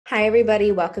Hi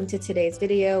everybody, welcome to today's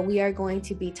video. We are going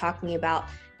to be talking about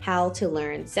how to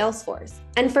learn Salesforce.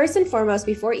 And first and foremost,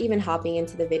 before even hopping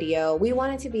into the video, we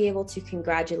wanted to be able to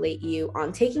congratulate you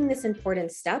on taking this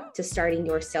important step to starting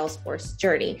your Salesforce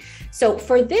journey. So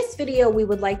for this video, we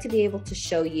would like to be able to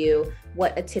show you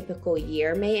what a typical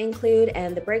year may include,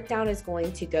 and the breakdown is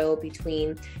going to go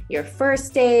between your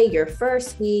first day, your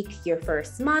first week, your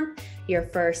first month, your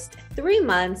first 3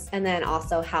 months, and then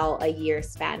also how a year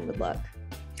span would look.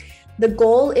 The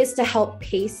goal is to help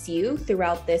pace you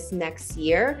throughout this next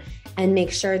year and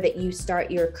make sure that you start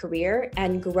your career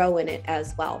and grow in it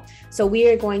as well. So we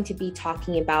are going to be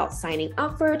talking about signing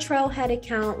up for a Trailhead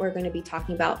account. We're going to be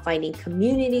talking about finding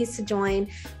communities to join.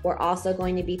 We're also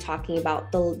going to be talking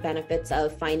about the benefits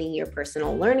of finding your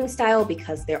personal learning style,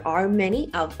 because there are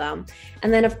many of them.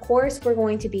 And then of course, we're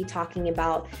going to be talking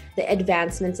about the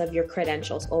advancements of your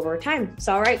credentials over time.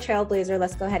 So all right, Trailblazer,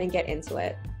 let's go ahead and get into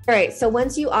it. All right, so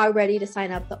once you are ready to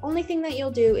sign up, the only thing that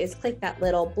you'll do is click that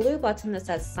little blue button that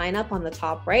says sign up on the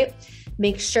top right.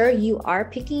 Make sure you are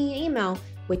picking an email,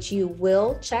 which you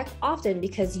will check often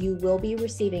because you will be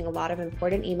receiving a lot of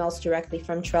important emails directly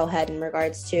from Trailhead in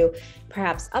regards to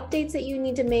perhaps updates that you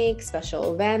need to make,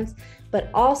 special events, but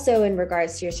also in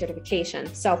regards to your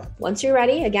certification. So once you're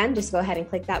ready, again, just go ahead and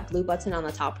click that blue button on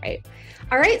the top right.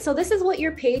 All right, so this is what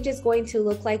your page is going to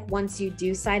look like once you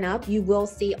do sign up. You will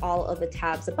see all of the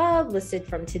tabs above listed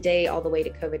from today all the way to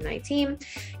COVID-19.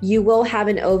 You will have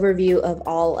an overview of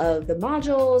all of the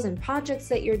modules and projects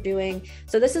that you're doing.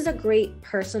 So this is a great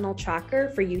personal tracker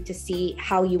for you to see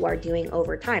how you are doing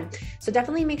over time. So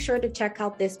definitely make sure to check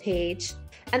out this page.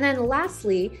 And then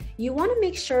lastly, you want to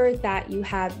make sure that you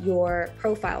have your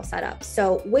profile set up.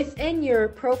 So within your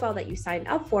profile that you signed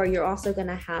up for, you're also going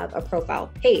to have a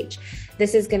profile page.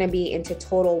 This is going to be into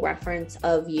total reference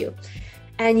of you.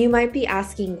 And you might be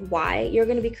asking why you're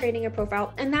going to be creating a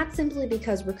profile. And that's simply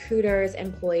because recruiters,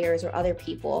 employers, or other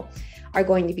people are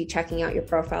going to be checking out your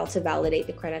profile to validate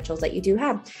the credentials that you do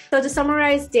have. So to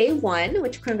summarize, day one,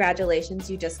 which congratulations,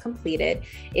 you just completed,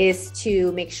 is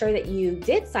to make sure that you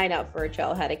did sign up for a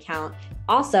Trailhead account.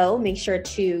 Also, make sure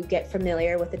to get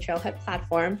familiar with the Trailhead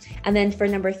platform. And then for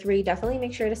number 3, definitely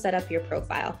make sure to set up your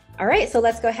profile. All right, so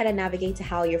let's go ahead and navigate to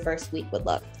how your first week would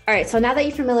look. All right, so now that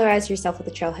you familiarize yourself with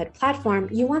the Trailhead platform,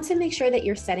 you want to make sure that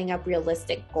you're setting up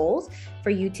realistic goals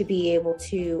for you to be able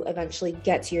to eventually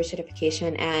get to your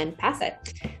certification and pass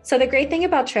it. So the great thing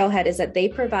about Trailhead is that they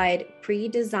provide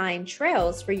pre-designed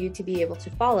trails for you to be able to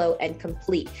follow and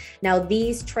complete. Now,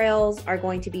 these trails are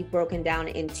going to be broken down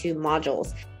into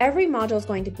modules. Every module is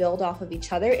going to build off of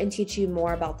each other and teach you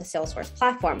more about the Salesforce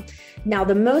platform. Now,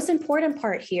 the most important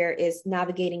part here is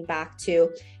navigating back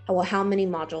to, well, how many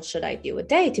modules should I do a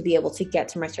day to be able to get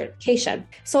to my certification?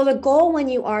 So the goal when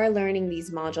you are learning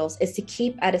these modules is to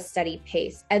keep at a steady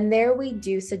pace. And there we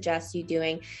do suggest you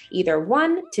doing either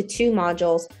 1 to 2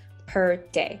 modules per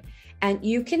day. And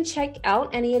you can check out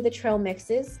any of the trail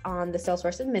mixes on the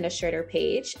Salesforce Administrator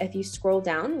page. If you scroll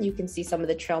down, you can see some of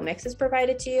the trail mixes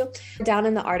provided to you. Down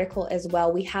in the article as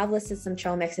well, we have listed some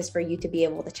trail mixes for you to be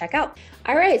able to check out.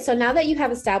 All right, so now that you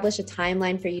have established a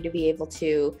timeline for you to be able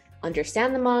to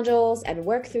understand the modules and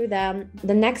work through them,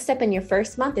 the next step in your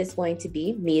first month is going to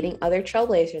be meeting other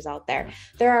Trailblazers out there.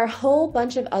 There are a whole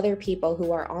bunch of other people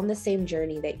who are on the same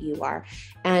journey that you are.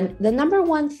 And the number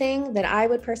one thing that I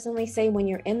would personally say when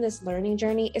you're in this learning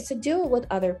journey is to do it with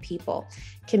other people.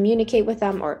 Communicate with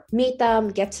them or meet them,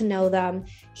 get to know them,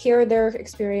 hear their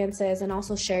experiences, and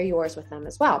also share yours with them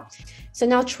as well. So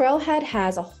now Trailhead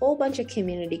has a whole bunch of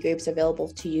community groups available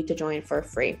to you to join for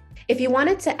free. If you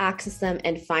wanted to access them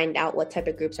and find out what type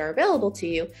of groups are available to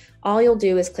you, all you'll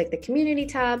do is click the community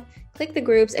tab, click the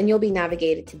groups, and you'll be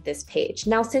navigated to this page.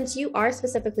 Now, since you are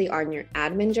specifically on your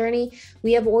admin journey,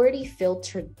 we have already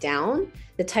filtered down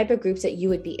the type of groups that you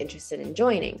would be interested in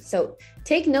joining. So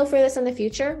take note for this in the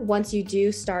future. Once you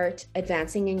do start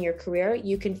advancing in your career,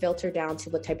 you can filter down to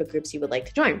what type of groups you would like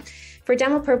to join. For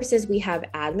demo purposes, we have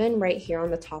admin right here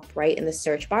on the top right in the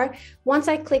search bar. Once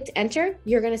I clicked enter,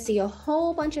 you're going to see a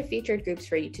whole bunch of featured groups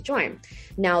for you to join.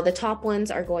 Now, the top ones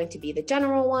are going to be the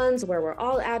general ones where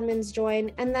all admins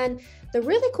join. And then the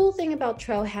really cool thing about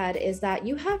Trailhead is that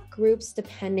you have groups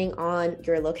depending on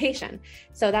your location.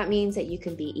 So that means that you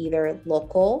can be either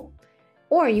local,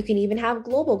 or you can even have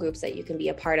global groups that you can be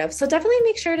a part of. So definitely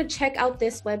make sure to check out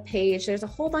this webpage. There's a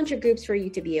whole bunch of groups for you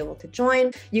to be able to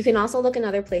join. You can also look in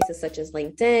other places such as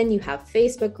LinkedIn. You have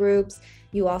Facebook groups.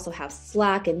 You also have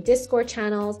Slack and Discord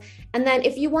channels. And then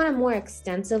if you want a more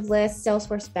extensive list,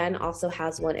 Salesforce Ben also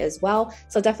has one as well.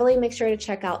 So definitely make sure to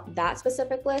check out that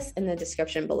specific list in the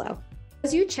description below.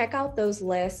 As you check out those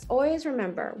lists, always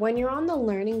remember when you're on the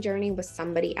learning journey with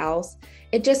somebody else,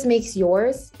 it just makes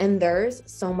yours and theirs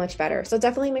so much better. So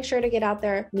definitely make sure to get out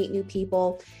there, meet new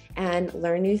people, and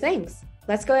learn new things.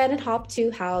 Let's go ahead and hop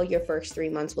to how your first 3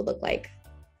 months will look like.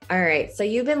 All right, so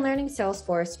you've been learning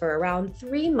Salesforce for around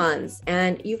 3 months,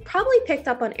 and you've probably picked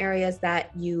up on areas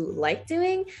that you like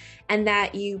doing and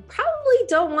that you probably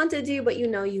don't want to do, but you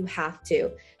know you have to.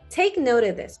 Take note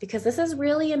of this because this is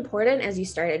really important as you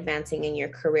start advancing in your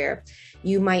career.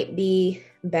 You might be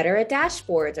better at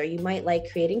dashboards, or you might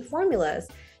like creating formulas.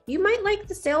 You might like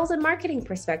the sales and marketing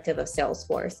perspective of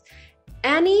Salesforce.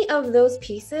 Any of those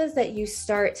pieces that you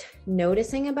start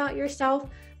noticing about yourself,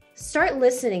 start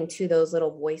listening to those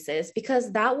little voices,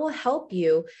 because that will help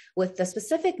you with the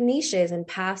specific niches and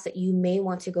paths that you may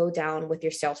want to go down with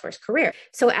your Salesforce career.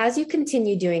 So as you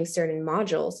continue doing certain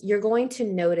modules, you're going to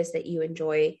notice that you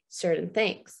enjoy certain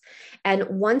things. And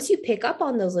once you pick up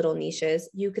on those little niches,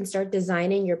 you can start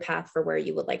designing your path for where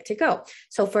you would like to go.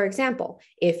 So for example,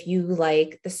 if you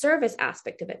like the service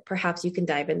aspect of it, perhaps you can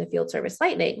dive in the field service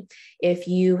lightning. If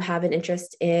you have an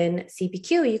interest in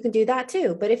CPQ, you can do that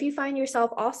too. But if you find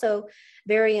yourself also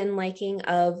very unliking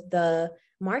of the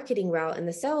marketing route and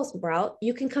the sales route,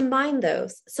 you can combine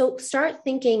those. So start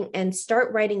thinking and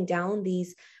start writing down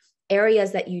these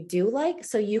areas that you do like,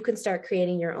 so you can start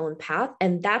creating your own path.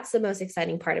 And that's the most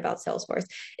exciting part about Salesforce,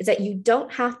 is that you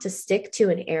don't have to stick to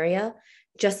an area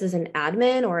just as an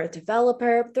admin or a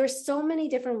developer. There's so many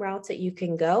different routes that you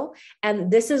can go. And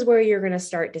this is where you're going to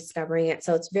start discovering it.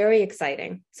 So it's very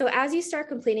exciting. So as you start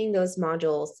completing those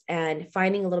modules and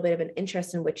finding a little bit of an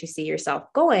interest in which you see yourself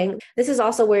going, this is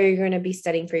also where you're going to be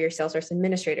studying for your Salesforce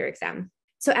administrator exam.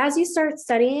 So as you start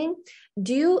studying,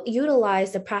 do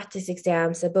utilize the practice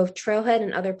exams that both Trailhead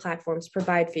and other platforms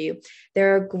provide for you.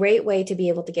 They're a great way to be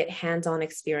able to get hands-on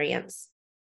experience.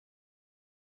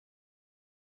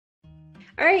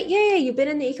 All right, yeah, you've been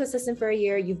in the ecosystem for a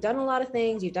year. You've done a lot of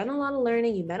things. You've done a lot of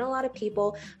learning. You've met a lot of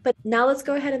people. But now let's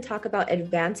go ahead and talk about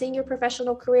advancing your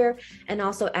professional career and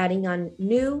also adding on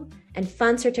new and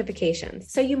fun certifications.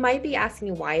 So you might be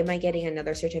asking, why am I getting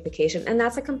another certification? And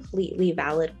that's a completely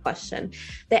valid question.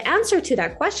 The answer to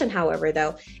that question, however,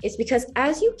 though, is because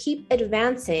as you keep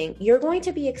advancing, you're going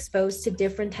to be exposed to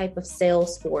different type of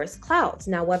Salesforce clouds.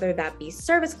 Now, whether that be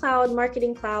Service Cloud,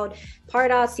 Marketing Cloud,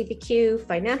 Pardot, CPQ,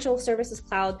 Financial Services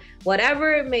Cloud,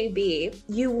 whatever it may be,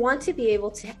 you want to be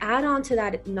able to add on to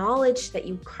that knowledge that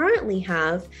you currently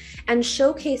have and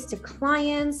showcase to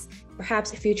clients,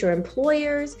 perhaps future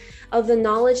employers, of the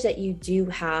knowledge that you do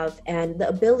have and the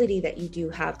ability that you do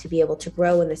have to be able to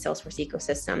grow in the Salesforce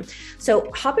ecosystem.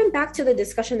 So hopping back to the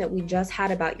discussion that we just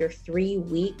had about your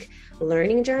 3-week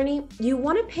learning journey, you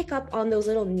want to pick up on those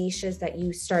little niches that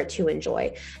you start to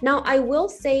enjoy. Now, I will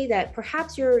say that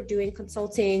perhaps you're doing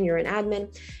consulting, you're an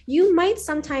admin, you might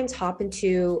sometimes hop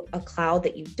into a cloud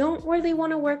that you don't really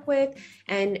want to work with,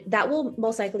 and that will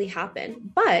most likely happen.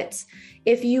 But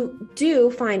if you do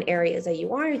find areas that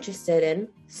you are interested in,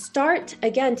 start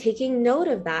again taking note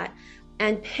of that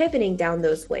and pivoting down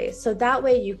those ways. So that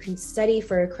way you can study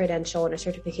for a credential and a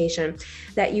certification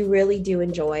that you really do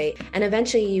enjoy. And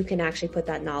eventually you can actually put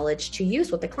that knowledge to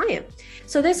use with the client.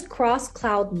 So this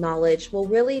cross-cloud knowledge will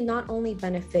really not only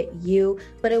benefit you,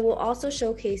 but it will also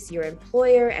showcase your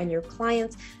employer and your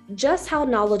clients just how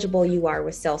knowledgeable you are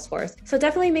with Salesforce. So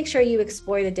definitely make sure you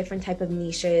explore the different type of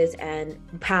niches and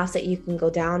paths that you can go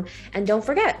down. And don't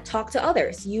forget, talk to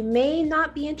others. You may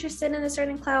not be interested in a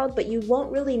certain cloud, but you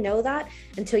won't really know that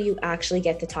until you actually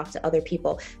get to talk to other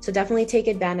people. So definitely take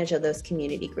advantage of those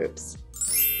community groups.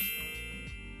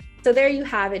 So there you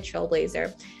have it,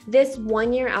 Trailblazer. This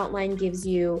 1-year outline gives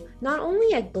you not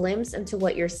only a glimpse into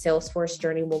what your Salesforce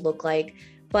journey will look like,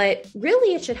 but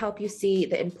really it should help you see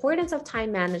the importance of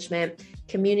time management,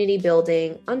 community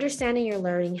building, understanding your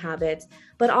learning habits,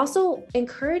 but also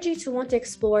encourage you to want to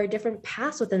explore different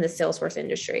paths within the Salesforce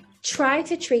industry. Try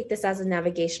to treat this as a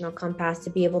navigational compass to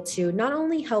be able to not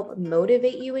only help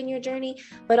motivate you in your journey,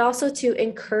 but also to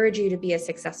encourage you to be as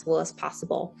successful as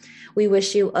possible. We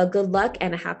wish you a good luck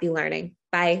and a happy learning.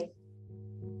 Bye.